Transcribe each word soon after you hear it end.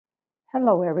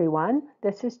Hello everyone,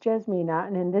 this is Jasmina,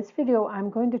 and in this video I'm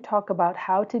going to talk about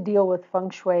how to deal with Feng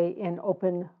Shui in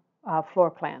open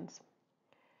floor plans.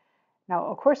 Now,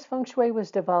 of course, Feng Shui was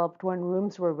developed when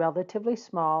rooms were relatively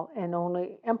small and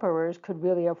only emperors could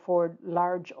really afford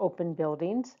large open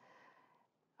buildings.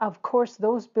 Of course,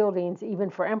 those buildings, even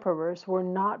for emperors, were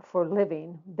not for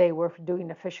living, they were for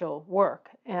doing official work.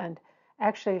 And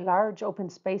actually, large open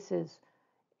spaces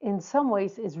in some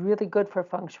ways is really good for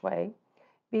Feng Shui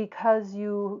because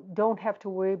you don't have to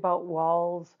worry about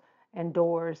walls and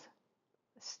doors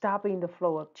stopping the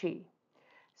flow of qi.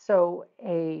 So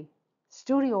a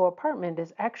studio apartment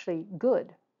is actually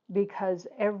good because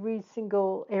every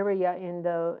single area in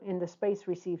the space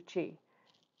receives qi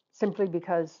simply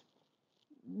because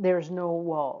there's no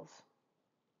walls.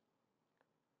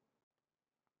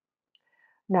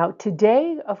 Now,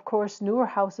 today, of course, newer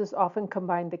houses often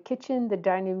combine the kitchen, the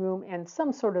dining room, and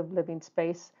some sort of living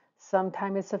space.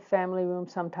 Sometimes it's a family room,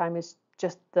 sometimes it's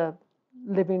just the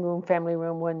living room, family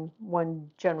room,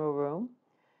 one general room.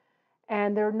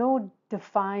 And there are no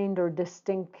defined or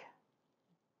distinct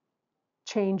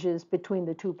changes between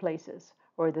the two places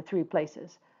or the three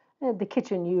places. The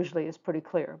kitchen usually is pretty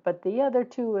clear, but the other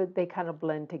two, they kind of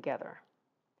blend together.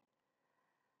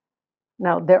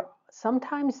 Now,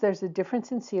 sometimes there's a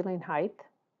difference in ceiling height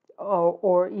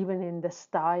or even in the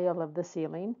style of the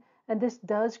ceiling, and this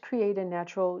does create a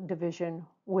natural division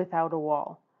without a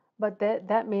wall, but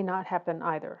that may not happen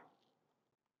either.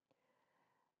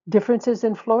 Differences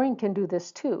in flooring can do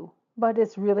this too, but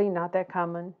it's really not that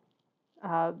common.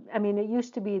 I mean, it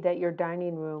used to be that your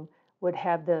dining room would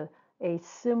have a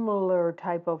similar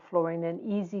type of flooring and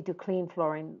easy to clean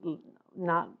flooring,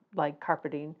 not like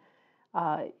carpeting,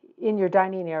 uh, in your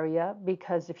dining area,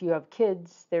 because if you have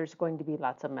kids, there's going to be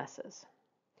lots of messes.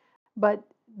 But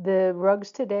the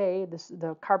rugs today,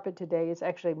 the carpet today is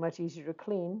actually much easier to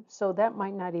clean, so that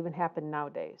might not even happen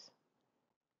nowadays.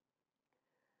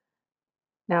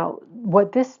 Now,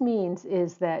 what this means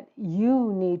is that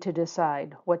you need to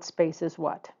decide what space is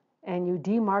what, and you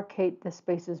demarcate the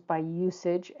spaces by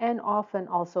usage and often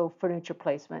also furniture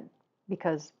placement,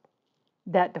 because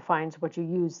that defines what you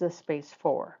use the space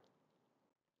for.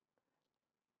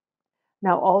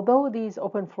 Now, although these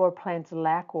open floor plans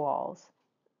lack walls,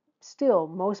 still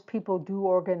most people do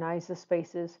organize the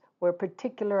spaces where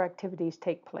particular activities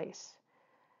take place.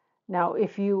 Now,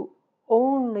 if you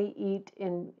only eat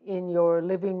in your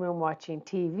living room watching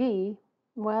TV,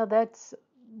 well,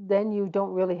 then you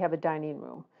don't really have a dining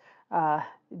room. Uh,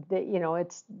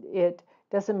 it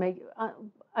doesn't make.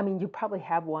 I mean, you probably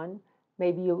have one.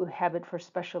 Maybe you have it for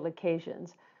special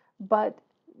occasions, but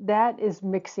that is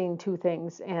mixing two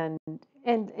things, and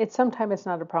sometimes it's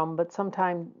not a problem, but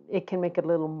sometimes it can make it a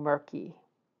little murky.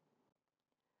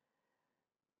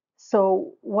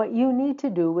 So what you need to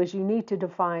do is you need to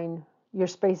define your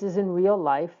spaces in real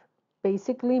life,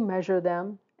 basically measure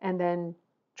them, and then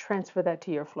transfer that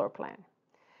to your floor plan.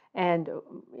 And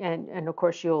and of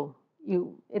course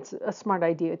it's a smart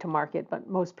idea to mark it, but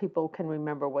most people can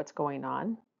remember what's going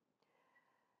on.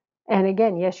 And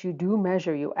again, yes, you do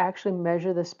measure. You actually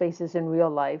measure the spaces in real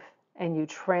life and you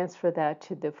transfer that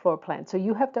to the floor plan. So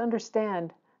you have to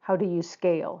understand how to use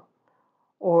scale,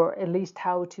 or at least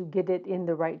how to get it in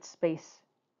the right space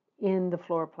in the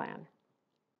floor plan.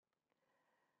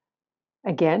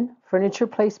 Again, furniture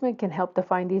placement can help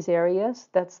define these areas.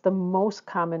 That's the most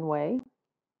common way.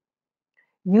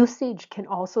 Usage can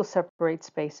also separate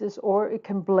spaces or it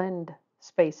can blend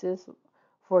spaces.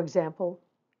 For example,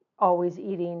 always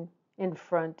eating in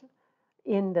front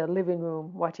in the living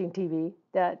room watching TV,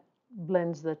 that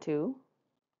blends the two.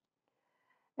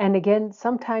 And again,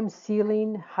 sometimes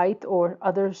ceiling height or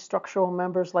other structural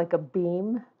members like a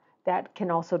beam, that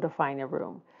can also define a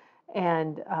room.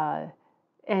 And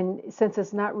since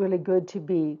it's not really good to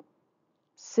be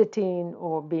sitting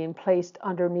or being placed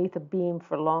underneath a beam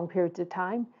for long periods of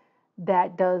time,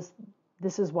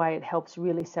 this is why it helps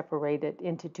really separate it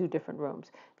into two different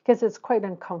rooms, because it's quite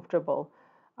uncomfortable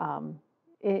um,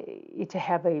 to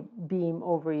have a beam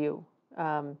over you.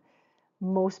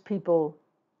 Most people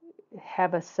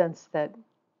have a sense that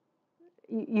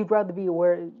you'd rather be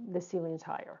aware the ceiling's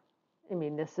higher. I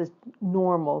mean, this is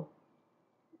normal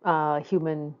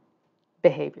human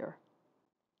behavior.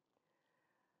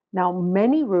 Now,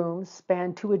 many rooms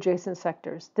span two adjacent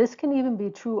sectors. This can even be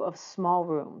true of small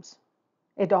rooms.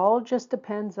 It all just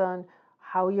depends on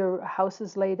how your house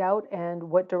is laid out and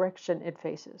what direction it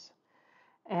faces.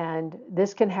 And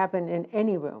this can happen in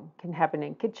any room. It can happen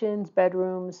in kitchens,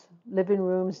 bedrooms, living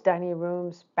rooms, dining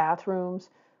rooms, bathrooms.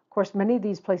 Of course, many of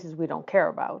these places we don't care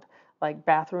about, like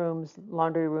bathrooms,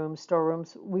 laundry rooms,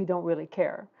 storerooms, we don't really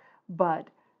care. But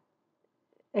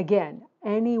Again,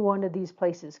 any one of these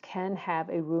places can have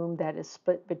a room that is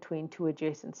split between two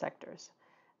adjacent sectors.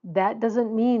 That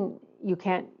doesn't mean you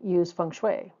can't use Feng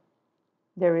Shui.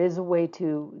 There is a way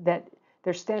to that.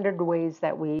 There's standard ways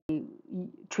that we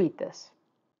treat this.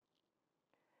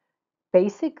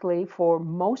 Basically, for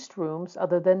most rooms,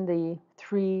 other than the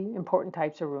three important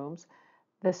types of rooms,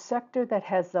 the sector that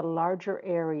has the larger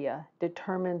area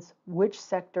determines which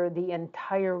sector the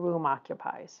entire room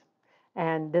occupies.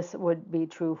 And this would be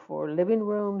true for living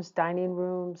rooms, dining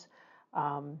rooms,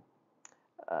 um,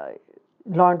 uh,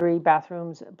 laundry,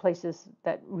 bathrooms, places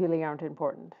that really aren't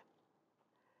important.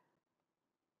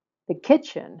 The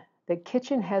kitchen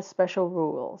has special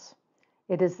rules.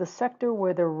 It is the sector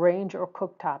where the range or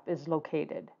cooktop is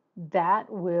located. That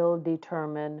will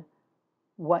determine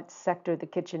what sector the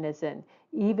kitchen is in,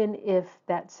 even if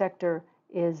that sector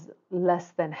is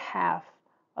less than half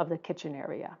of the kitchen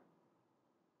area.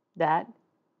 That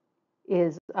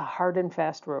is a hard and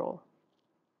fast rule.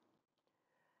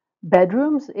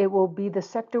 Bedrooms, it will be the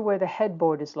sector where the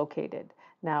headboard is located.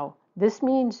 Now, this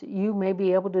means you may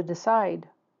be able to decide,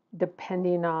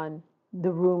 depending on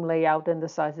the room layout and the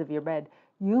size of your bed,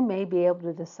 you may be able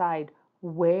to decide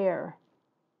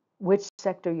which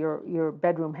sector your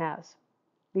bedroom has,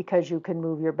 because you can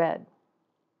move your bed.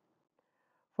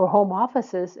 For home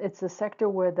offices, it's the sector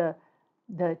where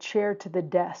the chair to the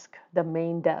desk, the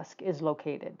main desk, is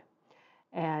located.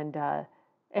 And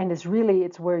it's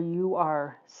where you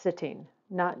are sitting,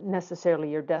 not necessarily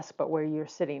your desk, but where you're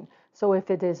sitting. So if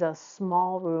it is a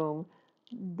small room,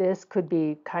 this could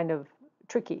be kind of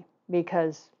tricky,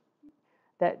 because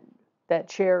that that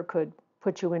chair could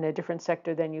put you in a different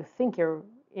sector than you think you're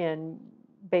in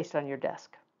based on your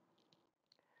desk.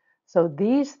 So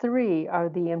these three are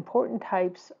the important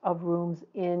types of rooms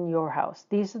in your house.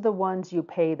 These are the ones you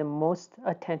pay the most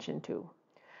attention to.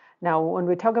 Now, when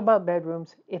we talk about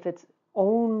bedrooms, if it's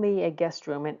only a guest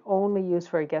room and only used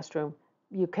for a guest room,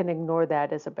 you can ignore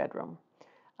that as a bedroom,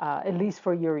 at least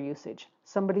for your usage.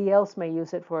 Somebody else may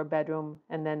use it for a bedroom,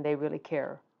 and then they really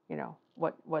care,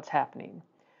 what's happening.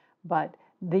 But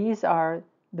these are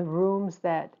the rooms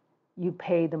that you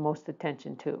pay the most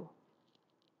attention to.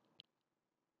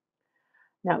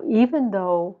 Now, even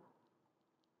though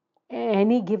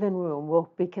any given room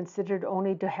will be considered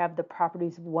only to have the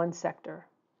properties of one sector,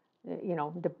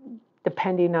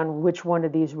 depending on which one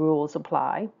of these rules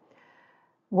apply.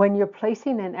 When you're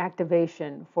placing an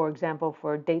activation, for example,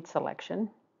 for date selection,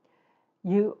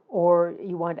 or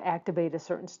you want to activate a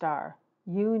certain star,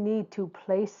 you need to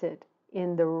place it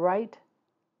in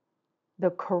the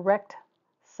correct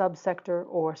subsector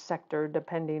or sector,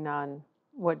 depending on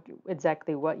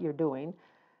exactly what you're doing,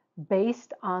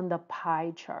 based on the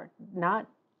pie chart, not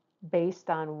based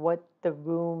on what the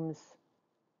room's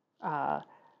uh,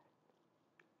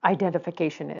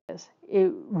 identification is.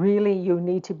 You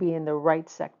need to be in the right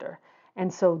sector.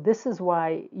 And so this is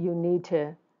why you need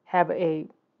to have a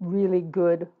really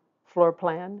good floor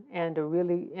plan and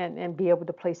and be able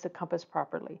to place the compass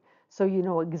properly, so you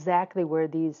know exactly where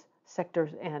these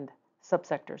sectors and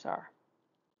subsectors are.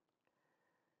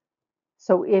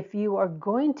 So if you are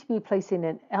going to be placing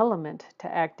an element to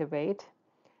activate,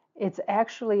 it's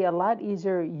actually a lot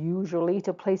easier usually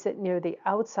to place it near the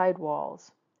outside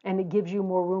walls, and it gives you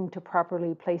more room to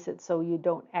properly place it so you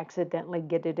don't accidentally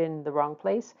get it in the wrong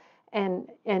place. And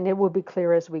it will be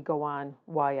clear as we go on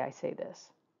why I say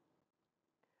this.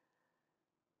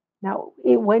 Now,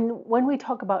 when we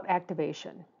talk about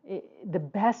activation, the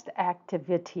best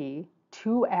activity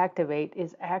to activate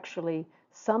is actually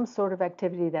some sort of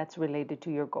activity that's related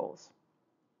to your goals.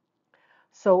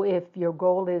 So if your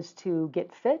goal is to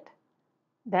get fit,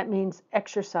 that means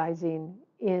exercising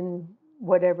in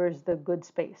whatever's the good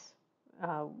space,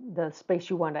 the space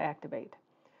you want to activate.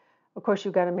 Of course,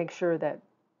 you've got to make sure that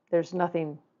there's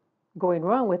nothing going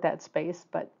wrong with that space,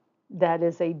 but that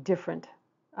is a different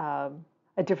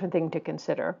thing to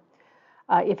consider.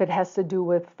 If it has to do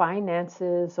with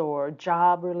finances or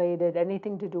job related,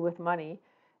 anything to do with money,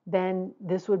 then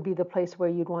this would be the place where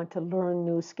you'd want to learn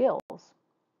new skills,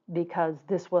 because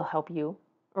this will help you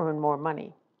earn more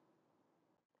money.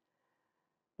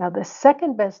 Now, the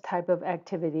second best type of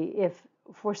activity, if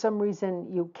for some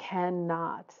reason you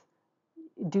cannot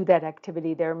do that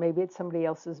activity there, maybe it's somebody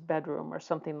else's bedroom or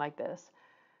something like this,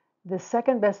 the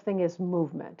second best thing is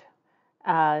movement.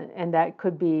 And that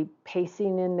could be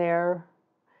pacing in there,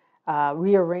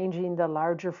 rearranging the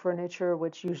larger furniture,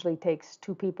 which usually takes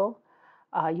two people.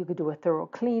 You could do a thorough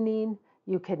cleaning.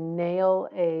 You could nail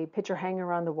a picture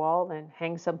hanger on the wall and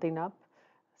hang something up,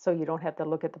 so you don't have to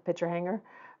look at the picture hanger.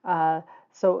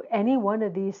 So any one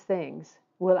of these things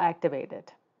will activate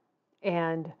it.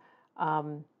 And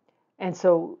And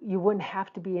so you wouldn't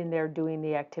have to be in there doing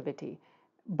the activity.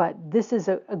 But this is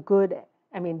a good,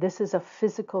 I mean, this is a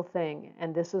physical thing,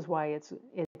 and this is why it's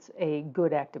a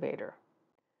good activator.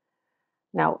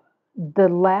 Now, the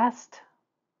last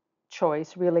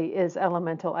choice really is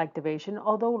elemental activation,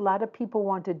 although a lot of people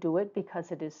want to do it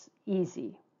because it is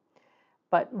easy.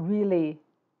 But really,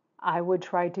 I would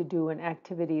try to do an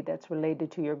activity that's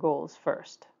related to your goals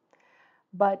first.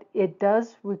 But it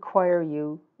does require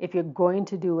you, if you're going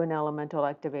to do an elemental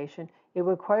activation, it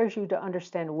requires you to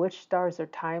understand which stars are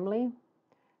timely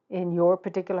in your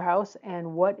particular house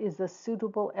and what is the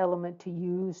suitable element to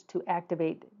use to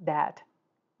activate that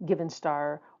given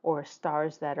star or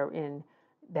stars that are in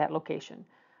that location.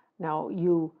 Now,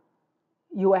 you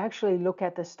actually look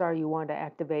at the star you want to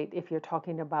activate if you're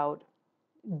talking about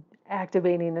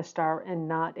activating a star and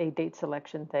not a date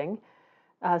selection thing.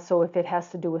 So if it has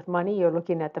to do with money, you're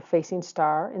looking at the facing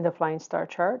star in the flying star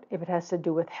chart. If it has to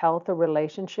do with health or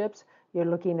relationships, you're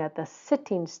looking at the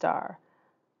sitting star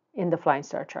in the flying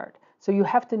star chart. So you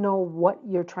have to know what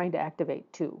you're trying to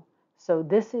activate too. So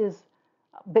this is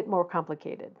a bit more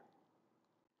complicated.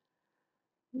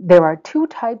 There are two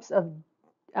types of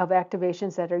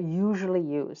activations that are usually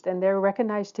used, and they're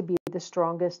recognized to be the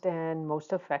strongest and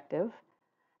most effective,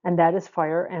 and that is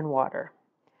fire and water.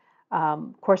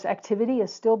 Of course, activity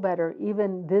is still better.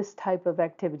 Even this type of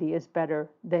activity is better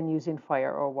than using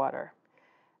fire or water.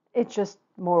 It's just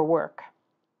more work,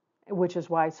 which is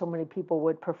why so many people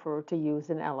would prefer to use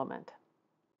an element.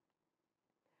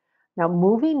 Now,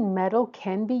 moving metal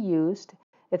can be used.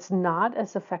 It's not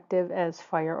as effective as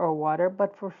fire or water,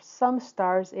 but for some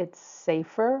stars it's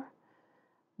safer.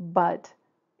 But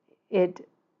it,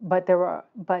 but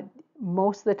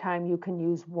most of the time you can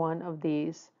use one of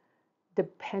these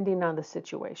depending on the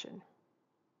situation.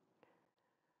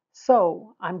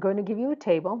 So I'm going to give you a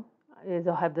table.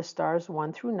 It'll have the stars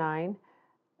 1 through 9.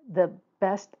 The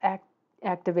best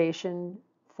activation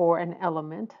for an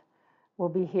element will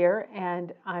be here,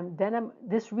 and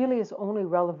this really is only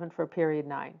relevant for period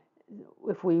 9.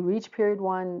 If we reach period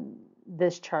 1,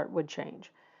 this chart would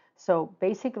change. So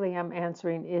basically I'm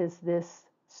answering, is this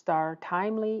star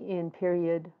timely in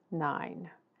period 9?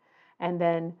 And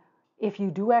then if you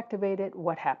do activate it,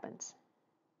 what happens?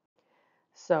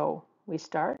 So we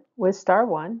start with star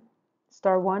 1.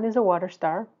 Star 1 is a water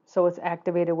star, so it's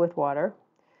activated with water.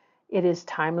 It is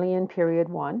timely in period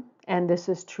 1, and this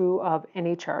is true of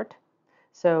any chart.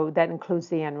 So that includes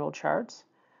the annual charts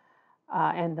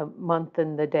and the month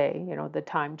and the day, the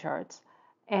time charts.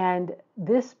 And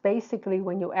this basically,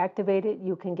 when you activate it,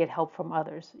 you can get help from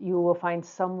others. You will find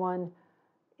someone,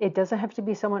 it doesn't have to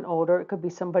be someone older, it could be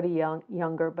somebody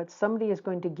younger, but somebody is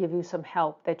going to give you some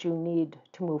help that you need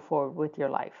to move forward with your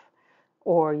life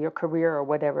or your career or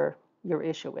whatever your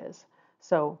issue is.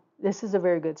 So this is a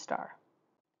very good star.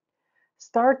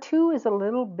 Star 2 is a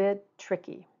little bit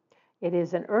tricky. It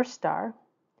is an Earth star,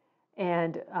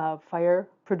 and fire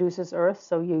produces Earth,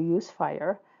 so you use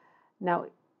fire. Now,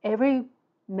 every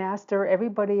master,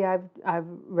 everybody I've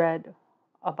read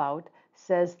about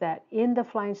says that in the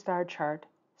flying star chart,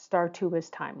 star 2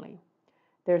 is timely.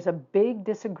 There's a big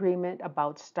disagreement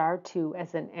about star 2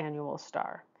 as an annual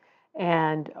star.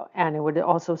 And it would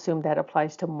also assume that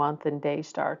applies to month and day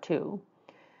star 2.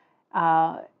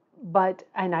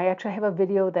 And I actually have a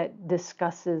video that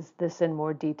discusses this in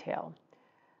more detail.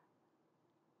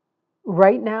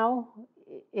 Right now,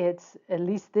 it's at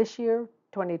least this year,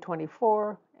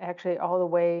 2024, actually all the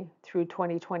way through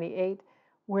 2028,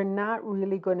 we're not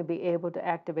really going to be able to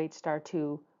activate star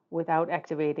 2 without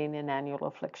activating an annual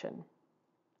affliction.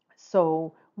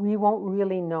 So we won't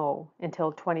really know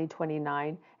until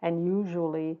 2029, and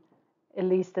usually at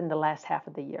least in the last half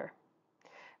of the year,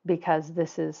 because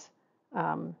this is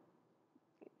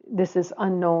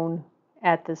unknown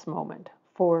at this moment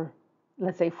for,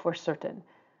 let's say, for certain.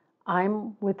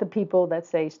 I'm with the people that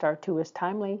say star 2 is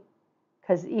timely,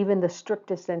 because even the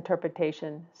strictest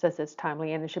interpretation says it's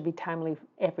timely, and it should be timely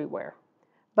everywhere.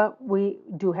 But we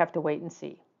do have to wait and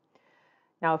see.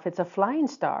 Now, if it's a flying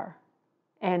star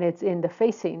and it's in the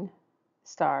facing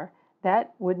star,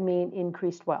 that would mean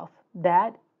increased wealth.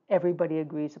 That everybody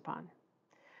agrees upon.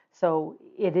 So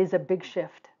it is a big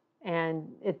shift, and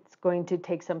it's going to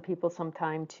take some people some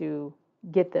time to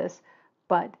get this,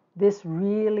 but this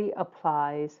really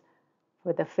applies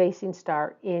for the facing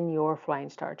star in your flying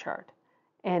star chart.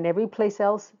 And every place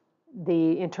else,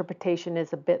 the interpretation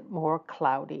is a bit more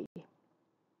cloudy.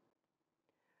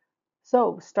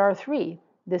 So star 3,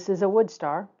 this is a wood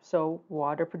star, so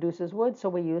water produces wood, so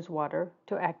we use water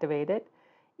to activate it.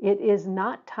 It is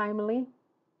not timely,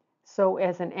 so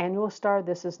as an annual star,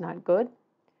 this is not good.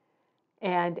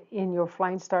 And in your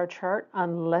flying star chart,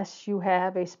 unless you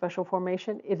have a special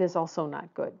formation, it is also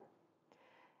not good.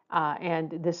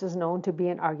 And this is known to be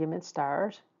an argument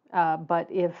star. But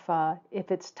if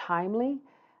it's timely,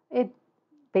 it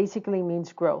basically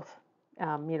means growth,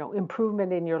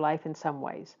 improvement in your life in some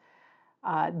ways.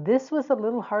 This was a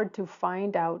little hard to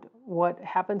find out what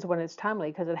happens when it's timely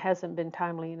because it hasn't been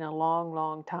timely in a long,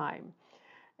 long time.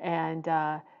 And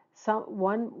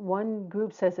one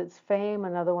group says it's fame,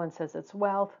 another one says it's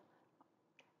wealth.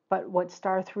 But what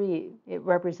star 3 it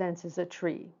represents is a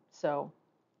tree. So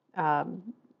um,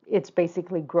 it's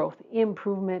basically growth,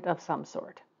 improvement of some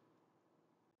sort.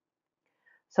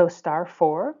 So star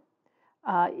 4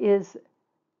 is,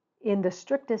 in the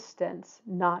strictest sense,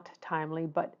 not timely,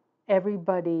 but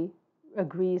everybody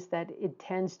agrees that it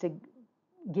tends to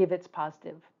give its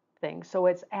positive thing. So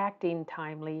it's acting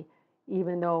timely,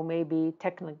 even though maybe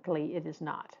technically it is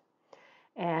not.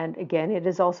 And again, it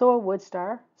is also a wood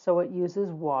star, so it uses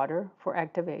water for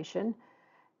activation.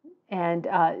 And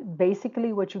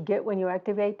basically what you get when you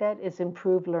activate that is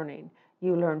improved learning.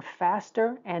 You learn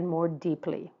faster and more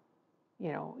deeply.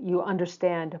 You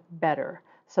understand better.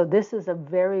 So this is a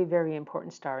very, very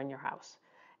important star in your house.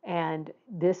 And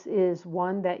this is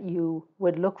one that you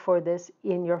would look for this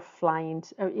in your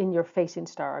facing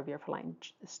star of your flying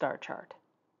star chart.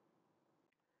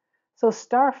 So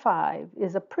star 5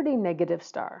 is a pretty negative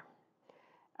star.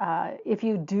 If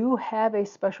you do have a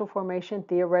special formation,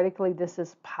 theoretically this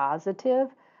is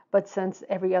positive, but since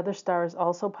every other star is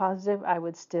also positive, I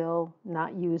would still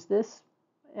not use this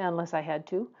unless I had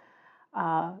to.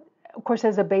 Of course,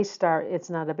 as a base star, it's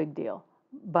not a big deal,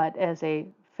 but as a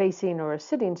facing or a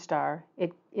sitting star,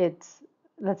 it's,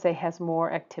 let's say, has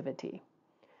more activity.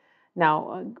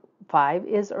 Now, 5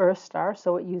 is Earth star,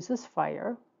 so it uses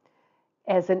fire.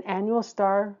 As an annual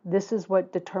star, this is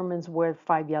what determines where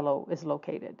 5 yellow is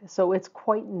located. So it's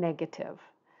quite negative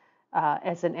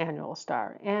as an annual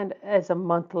star. And as a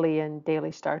monthly and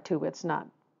daily star, too, it's not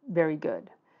very good.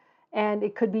 And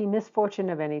it could be misfortune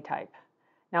of any type.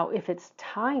 Now, if it's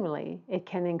timely, it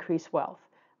can increase wealth.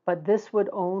 But this would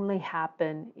only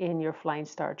happen in your flying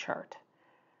star chart.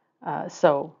 And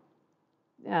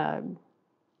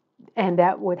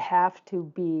that would have to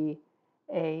be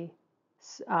an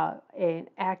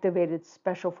activated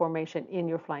special formation in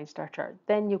your flying star chart.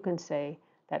 Then you can say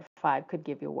that 5 could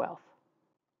give you wealth.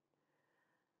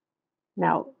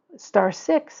 Now, star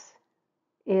 6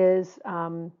 is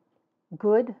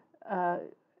good.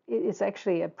 It's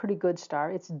actually a pretty good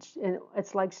star.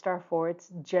 It's like star 4.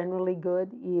 It's generally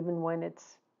good, even when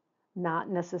it's not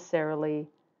necessarily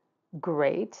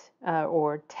great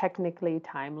or technically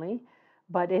timely.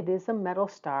 But it is a metal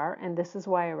star, and this is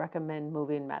why I recommend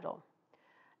moving metal.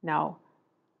 Now,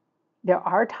 there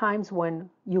are times when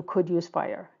you could use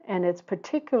fire, and it's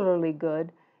particularly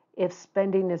good if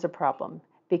spending is a problem,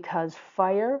 because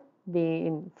fire,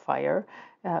 being fire,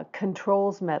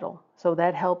 controls metal. So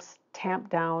that helps tamp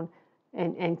down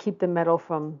and keep the metal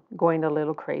from going a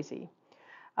little crazy.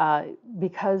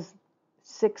 Because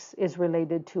 6 is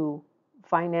related to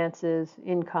finances,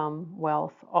 income,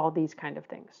 wealth, all these kind of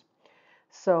things.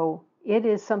 So it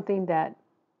is something that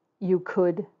you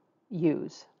could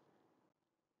use.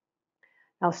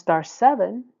 Now, star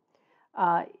 7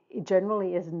 it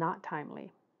generally is not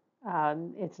timely.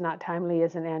 It's not timely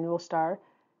as an annual star.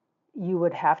 You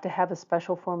would have to have a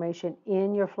special formation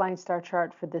in your flying star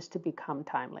chart for this to become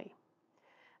timely.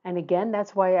 And again,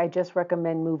 that's why I just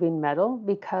recommend moving metal,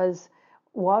 because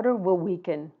water will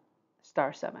weaken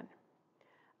star 7.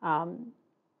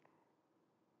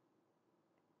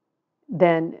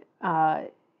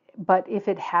 But if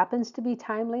it happens to be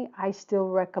timely, I still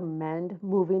recommend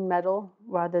moving metal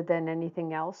rather than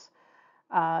anything else.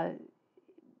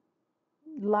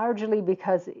 Largely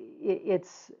because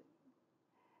it's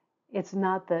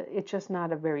just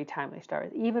not a very timely star.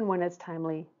 Even when it's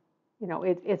timely,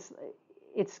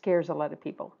 it scares a lot of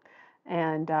people.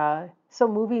 And so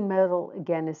moving metal,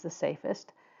 again, is the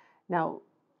safest. Now,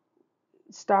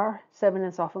 star 7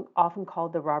 is often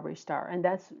called the robbery star, and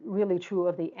that's really true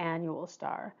of the annual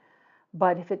star.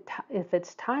 But if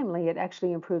it's timely, it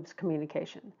actually improves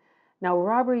communication. Now,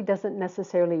 robbery doesn't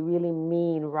necessarily really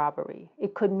mean robbery.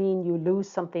 It could mean you lose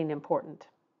something important.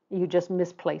 You just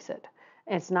misplace it.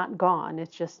 And it's not gone.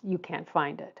 It's just you can't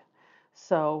find it.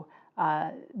 So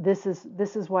this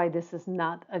is why this is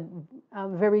not a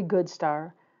very good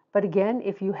star. But again,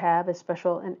 if you have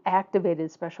an activated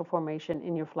special formation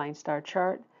in your flying star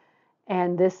chart,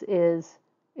 and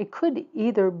it could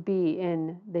either be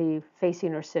in the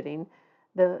facing or sitting.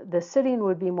 The sitting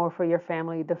would be more for your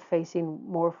family, the facing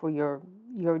more for your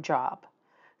job.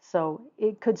 So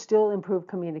it could still improve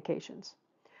communications.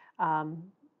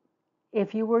 Um,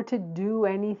 if you were to do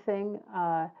anything,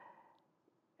 uh,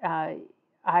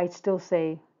 I still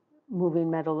say moving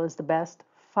metal is the best.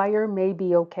 Fire may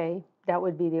be okay. That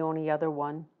would be the only other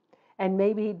one. And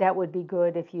maybe that would be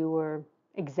good if you were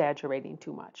exaggerating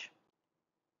too much.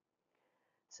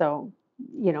 So,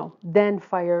 then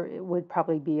fire would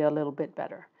probably be a little bit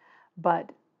better.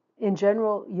 But in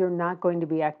general, you're not going to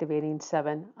be activating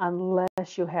 7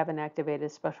 unless you have an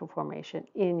activated special formation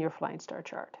in your flying star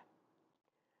chart.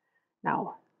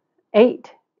 Now,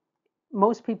 8,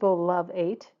 most people love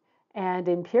 8, and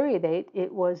in period 8,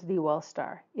 it was the well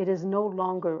star. It is no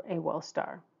longer a well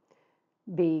star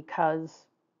because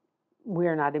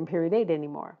we're not in period 8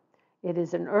 anymore. It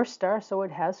is an earth star, so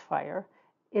it has fire.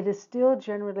 It is still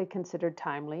generally considered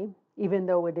timely, even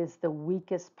though it is the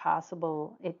weakest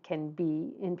possible it can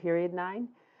be in period 9,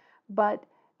 but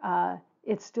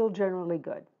it's still generally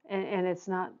good, and it's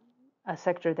not a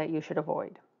sector that you should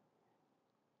avoid.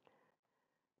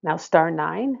 Now, star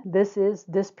 9, this is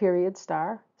this period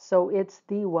star, so it's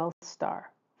the wealth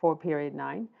star for period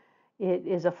 9. It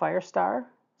is a fire star,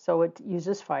 so it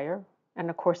uses fire, and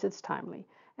of course it's timely.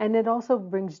 And it also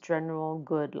brings general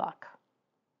good luck.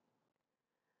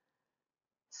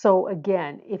 So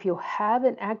again, if you have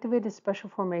an activated special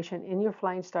formation in your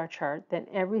flying star chart, then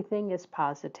everything is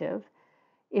positive.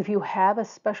 If you have a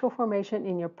special formation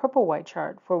in your purple white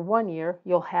chart for 1 year,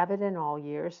 you'll have it in all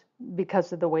years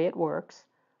because of the way it works.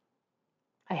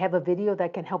 I have a video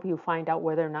that can help you find out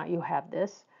whether or not you have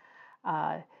this.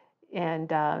 But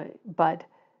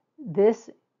this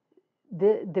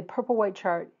the purple white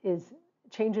chart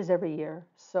changes every year,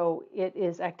 so it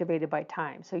is activated by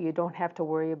time, so you don't have to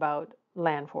worry about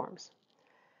landforms.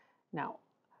 Now,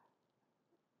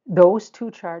 those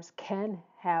two charts can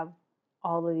have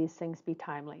all of these things be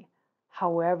timely.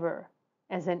 However,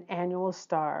 as an annual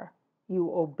star, you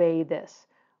obey this.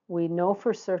 We know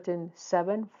for certain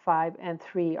 7, 5, and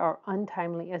 3 are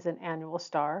untimely as an annual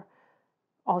star,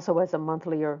 also as a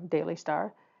monthly or daily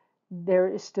star. There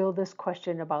is still this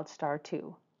question about star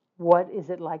 2. What is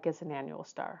it like as an annual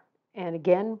star? And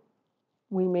again,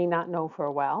 we may not know for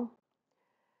a while.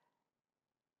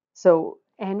 So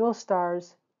annual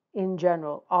stars in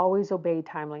general always obey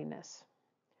timeliness.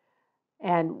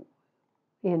 And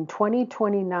in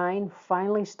 2029,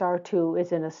 finally star 2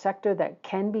 is in a sector that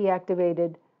can be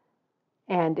activated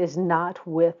and is not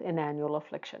with an annual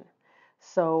affliction.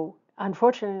 So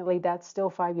unfortunately, that's still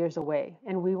 5 years away,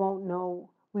 and we won't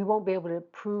be able to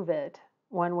prove it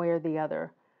one way or the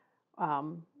other,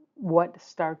 what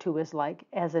star 2 is like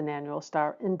as an annual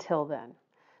star until then.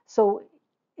 So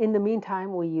in the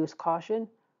meantime, we use caution,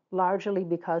 largely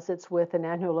because it's with an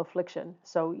annual affliction,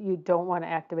 so you don't want to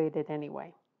activate it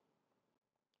anyway.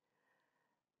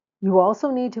 You also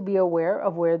need to be aware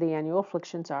of where the annual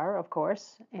afflictions are, of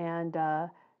course, and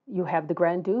you have the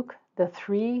Grand Duke, the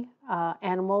 3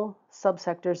 animal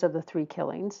subsectors of the 3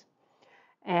 killings,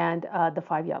 and the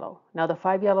 5 yellow. Now, the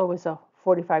 5 yellow is a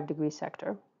 45-degree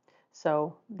sector,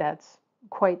 so that's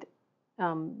quite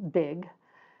big.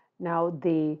 Now,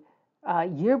 the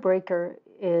year breaker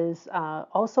is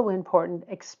also important,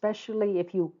 especially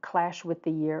if you clash with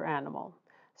the year animal.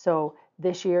 So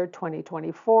this year,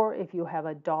 2024, if you have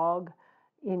a dog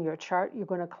in your chart, you're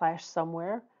going to clash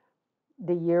somewhere.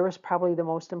 The year is probably the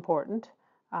most important,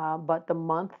 but the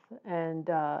month and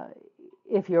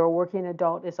if you're a working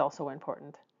adult is also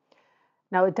important.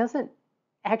 Now, it doesn't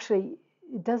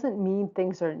mean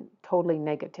things are totally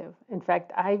negative. In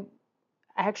fact, I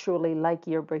actually like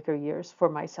year breaker years for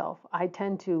myself. I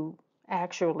tend to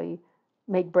actually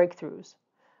make breakthroughs,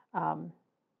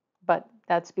 but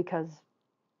that's because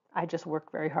I just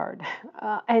work very hard.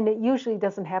 And it usually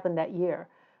doesn't happen that year,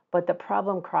 but the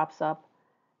problem crops up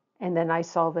and then I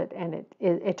solve it and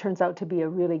it turns out to be a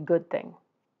really good thing.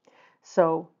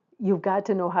 So you've got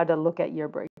to know how to look at year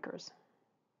breakers.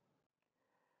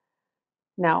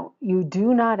 Now, you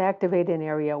do not activate an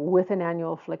area with an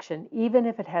annual affliction, even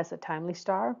if it has a timely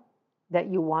star that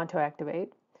you want to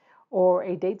activate, or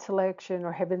a date selection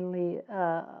or heavenly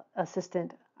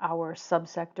assistant hour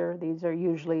subsector. These are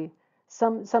usually,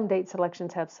 some date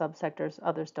selections have subsectors,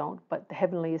 others don't, but the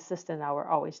heavenly assistant hour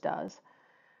always does.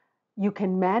 You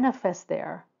can manifest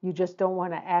there, you just don't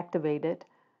want to activate it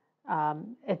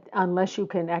unless you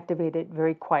can activate it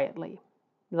very quietly.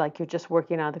 Like you're just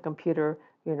working on the computer,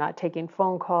 you're not taking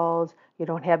phone calls, you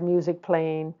don't have music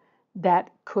playing.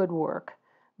 That could work,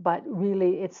 but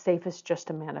really it's safest just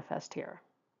to manifest here.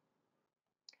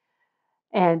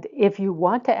 And if you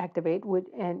want to activate,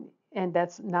 and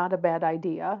that's not a bad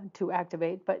idea to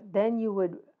activate, but then you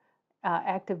would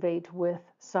activate with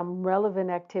some relevant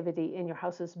activity in your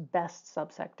house's best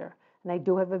subsector. And I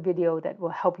do have a video that will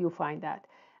help you find that.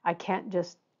 I can't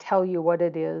just tell you what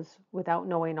it is without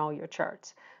knowing all your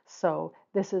charts. So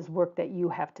this is work that you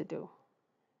have to do,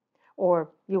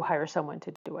 or you hire someone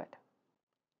to do it.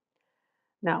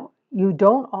 Now, you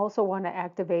don't also want to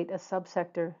activate a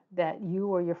subsector that you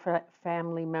or your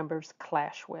family members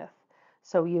clash with.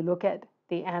 So you look at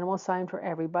the animal sign for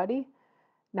everybody.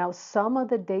 Now, some of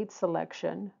the date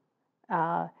selection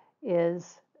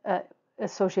is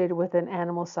associated with an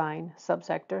animal sign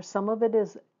subsector. Some of it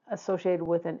is associated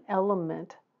with an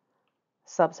element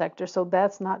subsector, so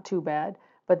that's not too bad.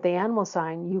 But the animal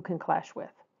sign you can clash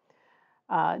with.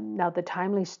 Now, the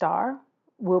timely star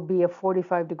will be a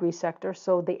 45-degree sector,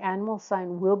 so the animal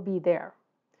sign will be there.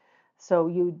 So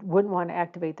you wouldn't want to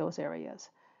activate those areas.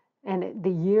 And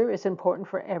the year is important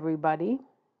for everybody.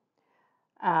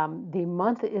 The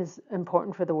month is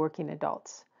important for the working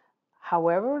adults.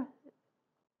 However,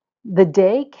 the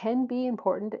day can be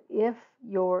important if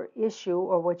your issue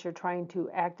or what you're trying to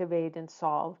activate and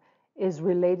solve is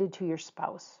related to your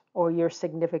spouse or your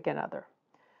significant other.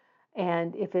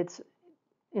 And if it's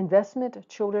investment,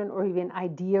 children, or even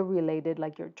idea related,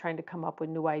 like you're trying to come up with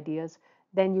new ideas,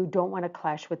 then you don't want to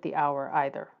clash with the hour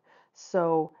either.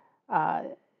 So,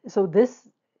 this,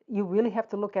 you really have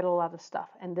to look at a lot of stuff.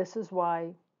 And this is why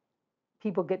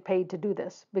people get paid to do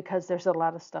this, because there's a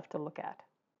lot of stuff to look at.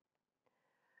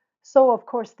 So of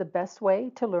course, the best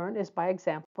way to learn is by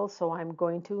example. So I'm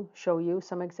going to show you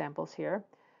some examples here.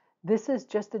 This is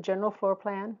just a general floor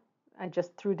plan I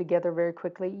just threw together very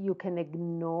quickly. You can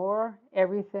ignore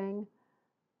everything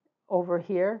over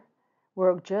here.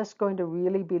 We're just going to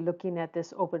really be looking at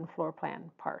this open floor plan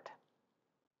part.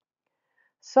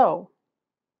 So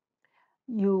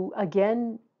you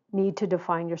again need to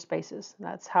define your spaces.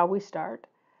 That's how we start.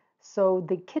 So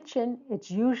the kitchen, it's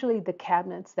usually the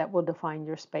cabinets that will define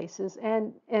your spaces,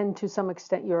 and to some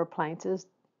extent your appliances,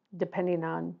 depending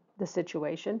on the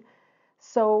situation.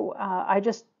 So I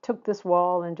just took this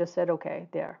wall and just said, okay,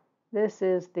 there. This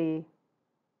is the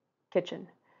kitchen.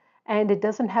 And it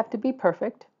doesn't have to be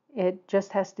perfect. It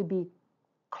just has to be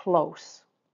close.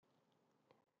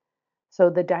 So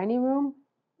the dining room,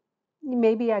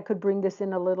 maybe I could bring this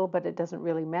in a little, but it doesn't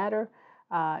really matter.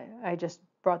 I just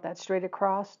brought that straight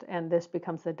across, and this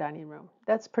becomes the dining room.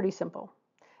 That's pretty simple.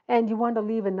 And you want to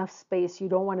leave enough space. You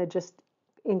don't want to just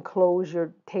enclose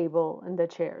your table and the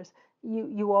chairs.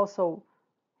 You also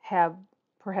have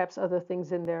perhaps other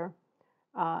things in there.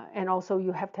 And also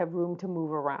you have to have room to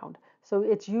move around. So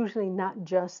it's usually not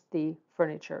just the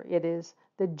furniture. It is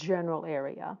the general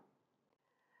area.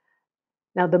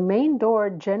 Now the main door,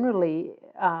 generally,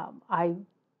 I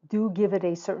do give it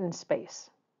a certain space.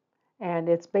 And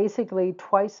it's basically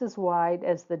twice as wide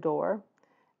as the door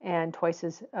and twice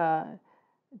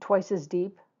as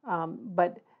deep.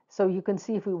 But so you can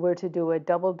see if we were to do a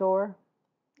double door,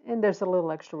 and there's a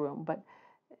little extra room, but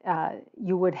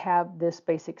you would have this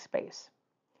basic space.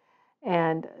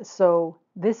 And so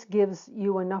this gives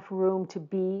you enough room to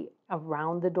be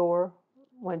around the door.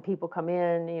 When people come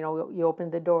in, you open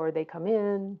the door, they come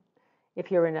in. If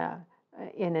you're in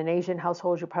an Asian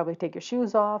household, you probably take your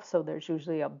shoes off, so there's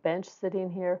usually a bench sitting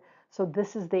here. So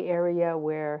this is the area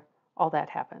where all that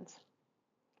happens.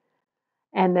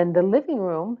 And then the living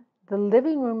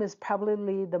room is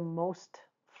probably the most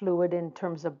fluid in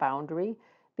terms of boundary,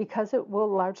 because it will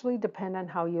largely depend on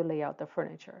how you lay out the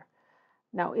furniture.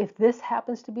 Now, if this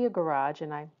happens to be a garage,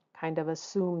 and I kind of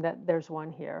assume that there's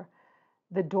one here,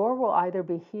 the door will either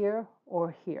be here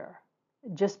or here,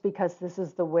 just because this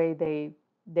is the way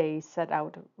they set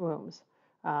out rooms.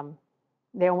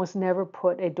 They almost never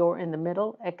put a door in the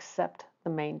middle except the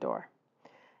main door.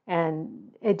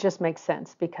 And it just makes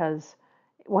sense, because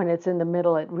when it's in the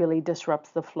middle, it really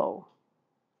disrupts the flow.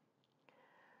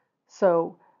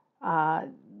 So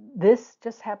this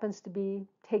just happens to be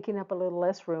taking up a little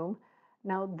less room.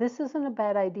 Now, this isn't a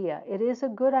bad idea. It is a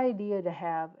good idea to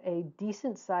have a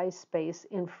decent sized space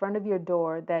in front of your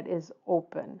door that is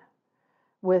open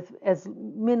with as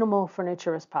minimal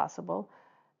furniture as possible,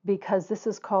 because this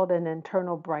is called an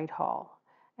internal bright hall.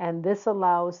 And this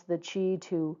allows the chi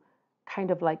to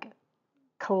kind of like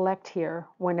collect here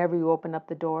whenever you open up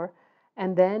the door,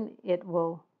 and then it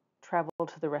will travel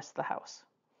to the rest of the house.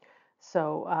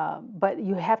 So, but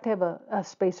you have to have a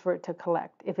space for it to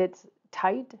collect. If it's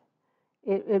tight,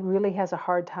 it really has a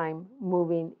hard time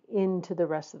moving into the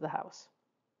rest of the house.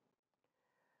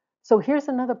 So here's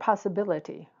another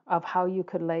possibility of how you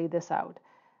could lay this out.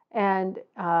 And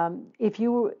if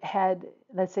you had,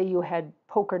 let's say you had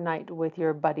poker night with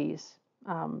your buddies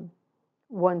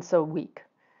once a week,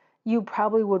 you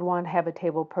probably would want to have a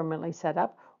table permanently set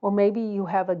up, or maybe you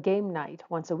have a game night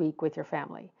once a week with your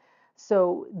family.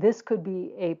 So this could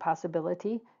be a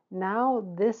possibility. Now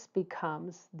this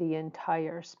becomes the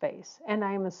entire space. And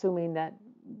I'm assuming that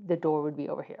the door would be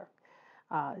over here.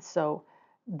 So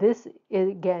this,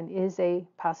 again, is a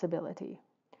possibility.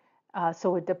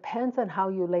 So it depends on how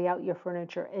you lay out your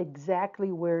furniture,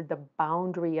 exactly where the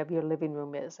boundary of your living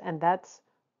room is. And that's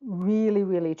really,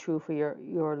 really true for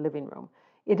your living room.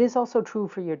 It is also true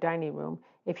for your dining room.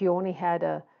 If you only had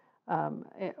a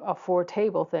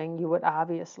four-table thing, you would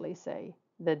obviously say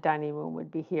the dining room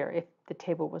would be here if the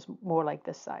table was more like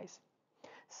this size.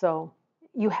 So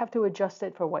you have to adjust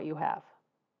it for what you have.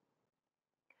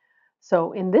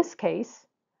 So in this case,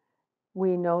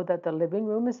 we know that the living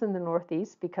room is in the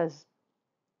northeast because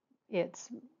it's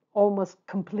almost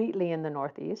completely in the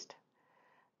northeast.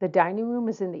 The dining room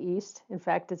is in the east. In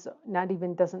fact, it's not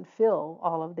even doesn't fill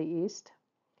all of the east.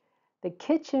 The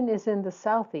kitchen is in the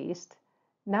southeast,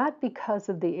 not because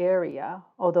of the area,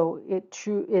 although it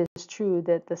is true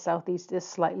that the southeast is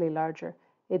slightly larger.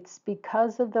 It's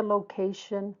because of the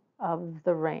location of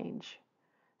the range.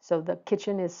 So the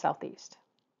kitchen is southeast.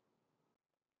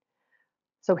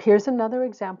 So here's another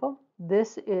example.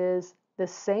 This is the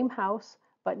same house,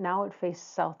 but now it faces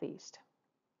southeast.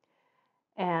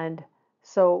 And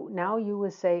so now you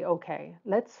would say, okay,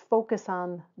 let's focus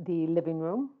on the living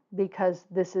room because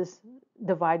this is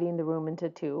dividing the room into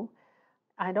two.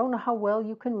 I don't know how well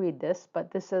you can read this,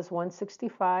 but this says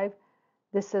 165,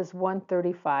 this says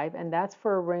 135, and that's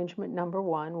for arrangement number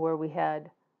one, where we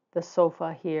had the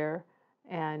sofa here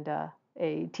and a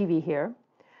TV here.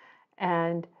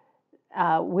 And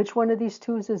which one of these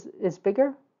two is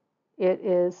bigger? It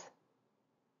is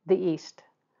the east.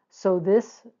 So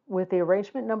this, with the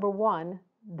arrangement number one,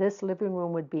 this living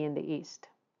room would be in the east.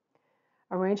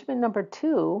 Arrangement number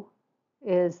two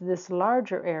is this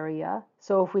larger area.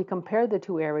 So if we compare the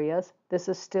two areas, this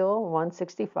is still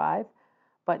 165,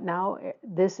 but now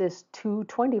this is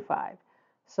 225.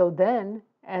 So then,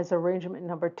 as arrangement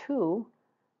number two,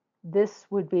 this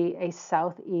would be a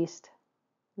southeast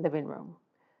living room.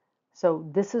 So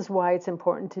this is why it's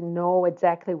important to know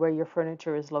exactly where your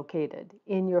furniture is located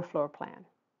in your floor plan.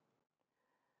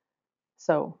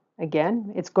 So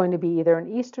again, it's going to be either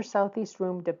an east or southeast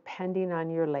room depending on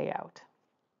your layout.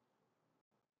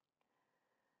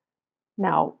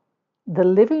 Now, the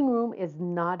living room is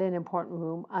not an important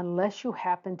room unless you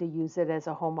happen to use it as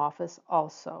a home office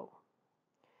also.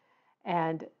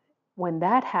 And when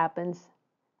that happens,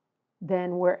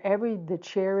 then wherever the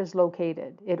chair is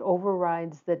located, it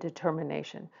overrides the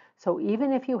determination. So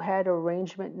even if you had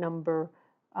arrangement number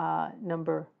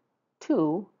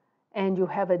two, and you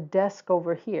have a desk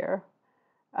over here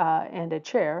and a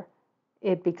chair,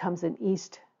 it becomes an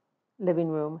east living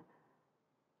room,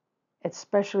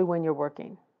 especially when you're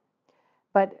working.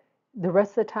 But the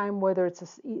rest of the time, whether it's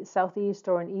a southeast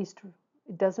or an east,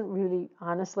 it doesn't really,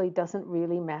 honestly, doesn't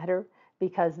really matter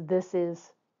because this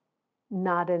is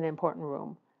not an important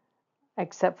room,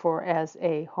 except for as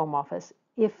a home office,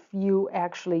 if you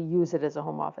actually use it as a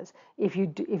home office. If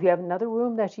you have another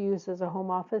room that you use as a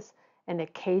home office and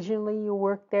occasionally you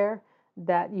work there,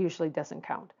 that usually doesn't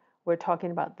count. We're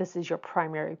talking about this is your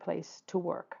primary place to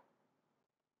work.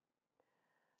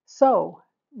 So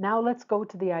now let's go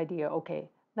to the idea. Okay,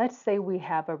 let's say we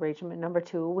have arrangement number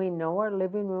two. We know our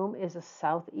living room is a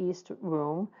southeast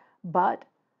room, but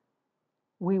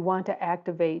we want to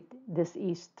activate this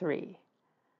east three.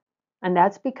 And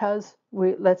that's because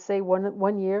let's say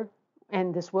one year,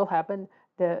 and this will happen,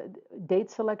 the date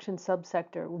selection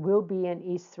subsector will be an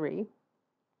East 3.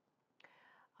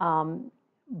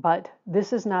 But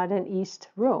this is not an East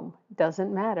room.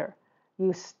 Doesn't matter.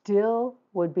 You still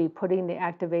would be putting the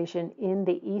activation in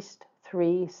the East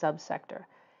 3 subsector.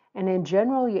 And in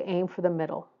general, you aim for the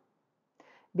middle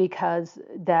because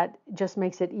that just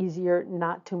makes it easier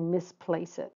not to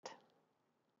misplace it.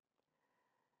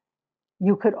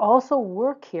 You could also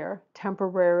work here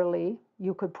temporarily.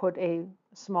 You could put a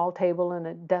small table and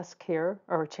a desk here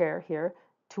or a chair here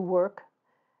to work.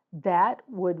 That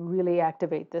would really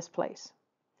activate this place.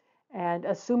 And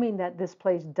assuming that this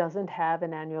place doesn't have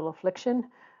an annual affliction,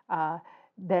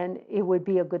 then it would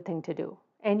be a good thing to do.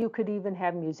 And you could even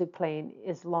have music playing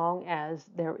as long as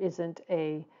there isn't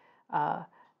an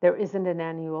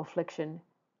annual affliction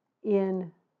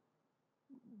in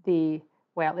the,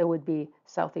 well, it would be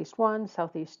Southeast 1,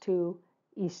 Southeast 2,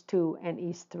 East 2, and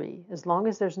East 3. As long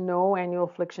as there's no annual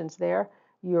afflictions there,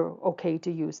 you're okay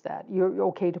to use that. You're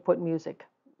okay to put music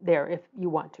there if you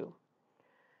want to.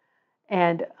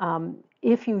 And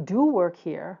if you do work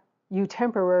here, you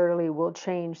temporarily will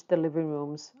change the living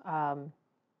room's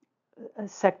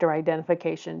sector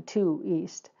identification to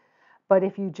East. But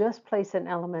if you just place an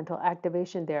elemental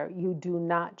activation there, you do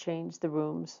not change the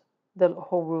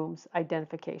whole room's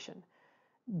identification,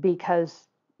 because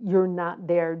you're not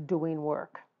there doing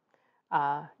work.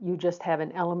 You just have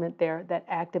an element there that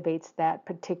activates that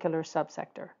particular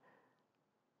subsector.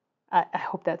 I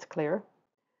hope that's clear.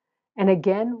 And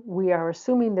again, we are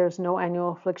assuming there's no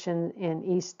annual affliction in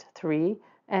East 3.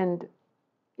 And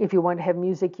if you want to have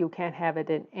music, you can't have it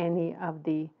in any of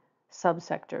the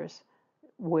subsectors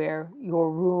where your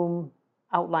room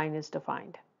outline is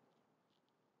defined.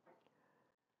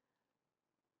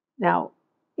 Now,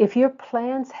 if your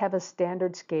plans have a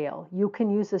standard scale, you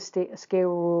can use a scale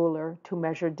ruler to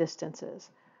measure distances.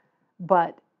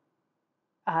 But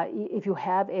if you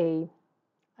have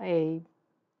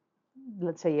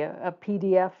let's say a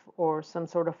PDF or some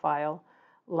sort of file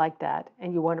like that,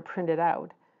 and you want to print it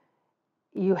out,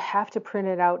 you have to print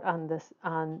it out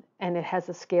and it has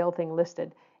a scale thing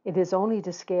listed. It is only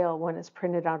to scale when it's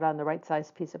printed out on the right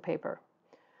size piece of paper.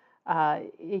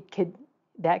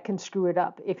 That can screw it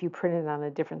up if you print it on a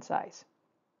different size.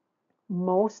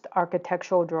 Most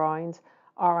architectural drawings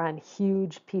are on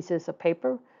huge pieces of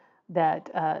paper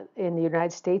that in the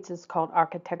United States is called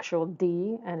architectural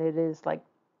D, and it is like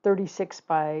 36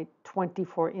 by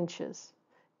 24 inches.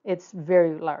 It's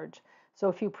very large. So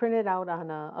if you print it out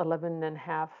on a 11 and a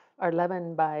half or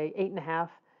 11 by 8.5,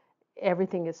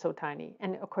 everything is so tiny.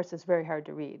 And of course, it's very hard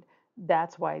to read.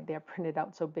 That's why they're printed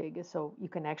out so big, is so you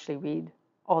can actually read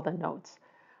all the notes.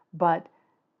 But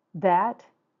that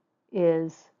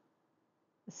is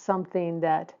something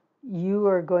that you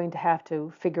are going to have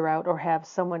to figure out or have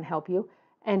someone help you.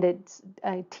 And it's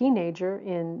a teenager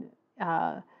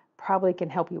probably can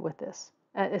help you with this,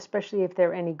 especially if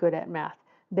they're any good at math.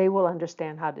 They will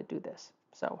understand how to do this.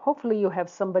 So hopefully you have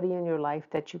somebody in your life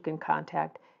that you can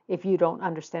contact if you don't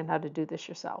understand how to do this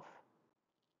yourself.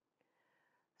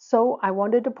 So I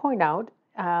wanted to point out,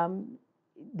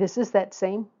 this is that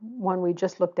same one we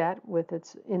just looked at with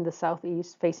it's in the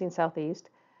southeast, facing southeast.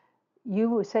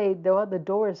 You say, the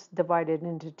door is divided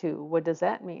into two. What does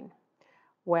that mean?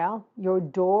 Well, your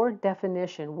door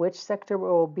definition, which sector it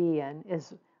will be in,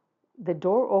 is the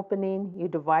door opening. You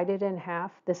divide it in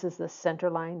half. This is the center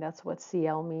line. That's what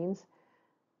CL means.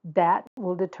 That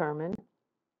will determine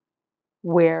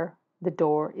where the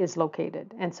door is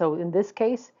located. And so in this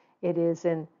case, it is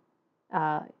in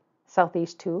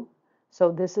Southeast 2.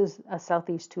 So this is a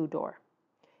Southeast 2 door,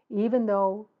 even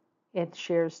though it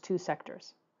shares two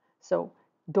sectors. So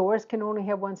doors can only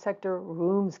have one sector,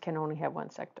 rooms can only have one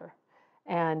sector.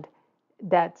 And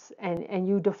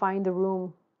you define the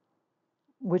room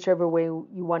whichever way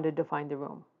you want to define the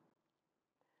room.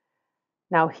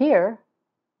 Now here,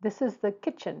 this is the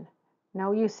kitchen.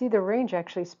 Now you see the range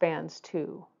actually spans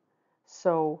 2.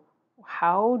 So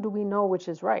how do we know which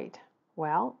is right?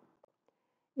 Well,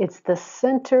 it's the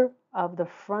center of the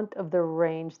front of the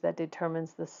range that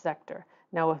determines the sector.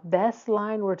 Now, if this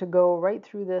line were to go right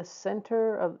through the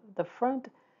center of the front,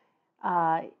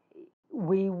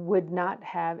 we would not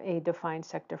have a defined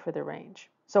sector for the range.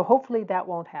 So hopefully that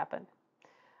won't happen.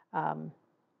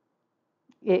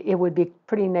 It would be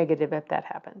pretty negative if that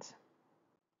happens.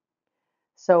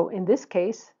 So in this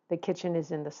case, the kitchen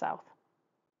is in the south.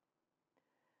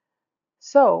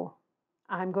 So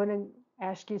I'm going to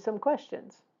ask you some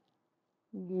questions.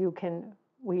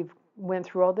 We've went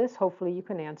through all this. Hopefully you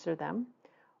can answer them.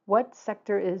 What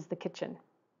sector is the kitchen?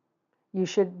 You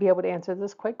should be able to answer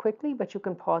this quite quickly, but you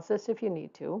can pause this if you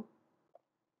need to.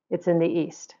 It's in the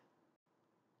east.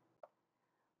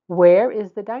 Where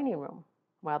is the dining room?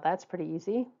 Well, that's pretty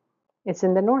easy. It's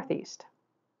in the northeast.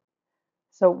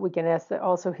 So we can ask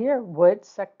also here, what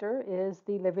sector is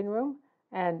the living room?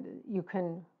 And you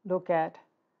can look at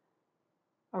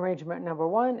arrangement number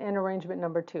 1 and arrangement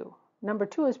number 2. Number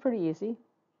 2 is pretty easy,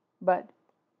 but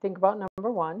think about number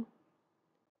 1.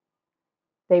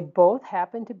 They both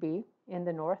happen to be in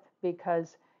the north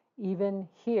because even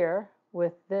here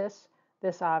with this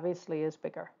obviously is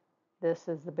bigger. This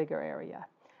is the bigger area.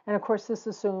 And of course, this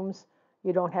assumes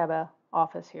you don't have an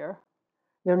office here.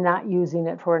 You're not using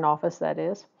it for an office, that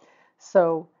is.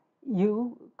 So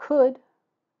you could,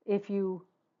 if you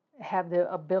have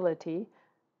the ability,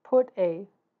 put a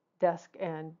desk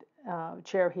and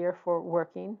chair here for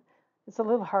working. It's a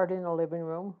little hard in a living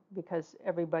room because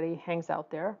everybody hangs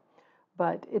out there,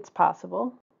 but it's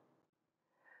possible.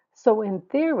 So in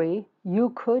theory,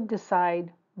 you could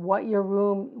decide what you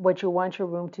want your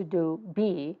room to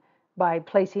be by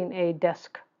placing a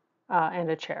desk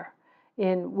and a chair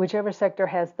in whichever sector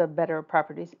has the better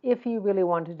properties, if you really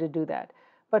wanted to do that.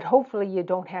 But hopefully you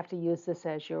don't have to use this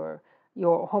as your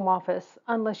home office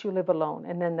unless you live alone,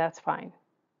 and then that's fine.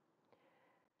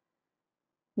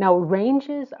 Now,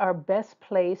 ranges are best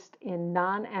placed in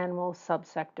non-animal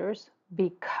subsectors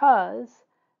because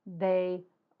they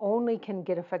only can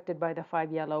get affected by the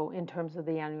 5 yellow in terms of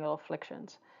the annual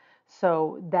afflictions.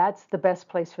 So that's the best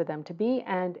place for them to be.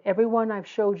 And everyone I've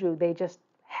showed you, they just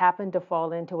happen to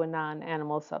fall into a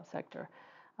non-animal subsector.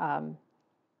 Um,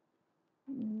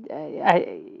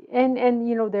 and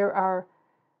you know there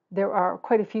are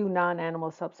quite a few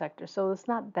non-animal subsectors, so it's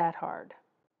not that hard.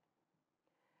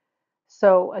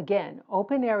 So again,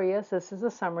 open areas, this is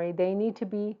a summary, they need to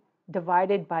be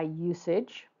divided by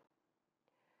usage.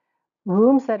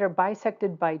 Rooms that are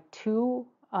bisected by two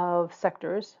of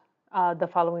sectors, the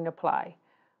following apply.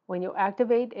 When you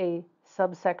activate a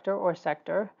subsector or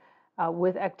sector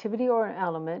with activity or an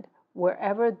element,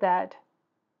 wherever that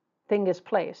thing is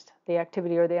placed, the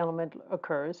activity or the element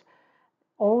occurs,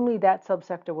 only that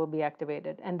subsector will be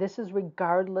activated. And this is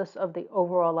regardless of the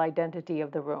overall identity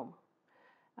of the room.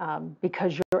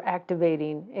 Because you're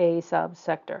activating a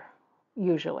subsector,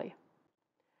 usually.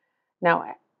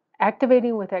 Now,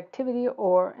 activating with activity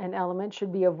or an element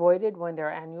should be avoided when there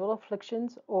are annual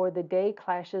afflictions or the day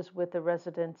clashes with the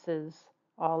residence's,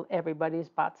 everybody's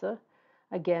batsa.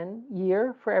 Again,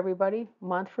 year for everybody,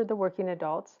 month for the working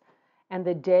adults, and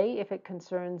the day if it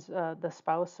concerns the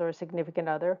spouse or significant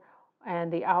other,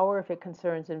 and the hour if it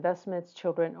concerns investments,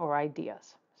 children, or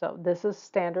ideas. So this is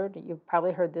standard. You've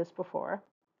probably heard this before.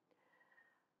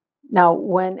 Now,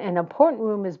 when an important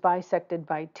room is bisected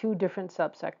by two different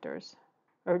subsectors,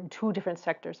 or two different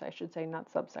sectors, I should say,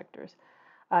 not subsectors,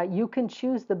 you can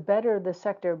choose the better the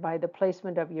sector by the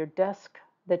placement of your desk,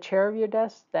 the chair of your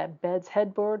desk, that bed's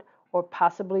headboard, or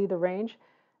possibly the range.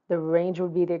 The range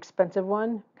would be the expensive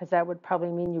one because that would probably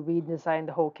mean you redesign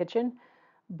the whole kitchen.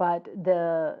 But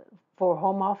for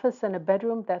home office and a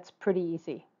bedroom, that's pretty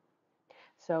easy.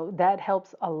 So that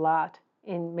helps a lot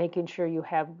in making sure you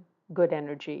have good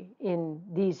energy in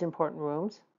these important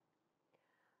rooms.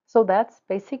 So that's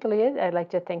basically it. I'd like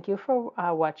to thank you for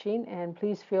watching, and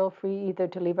please feel free either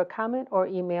to leave a comment or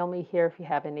email me here if you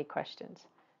have any questions.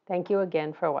 Thank you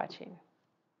again for watching.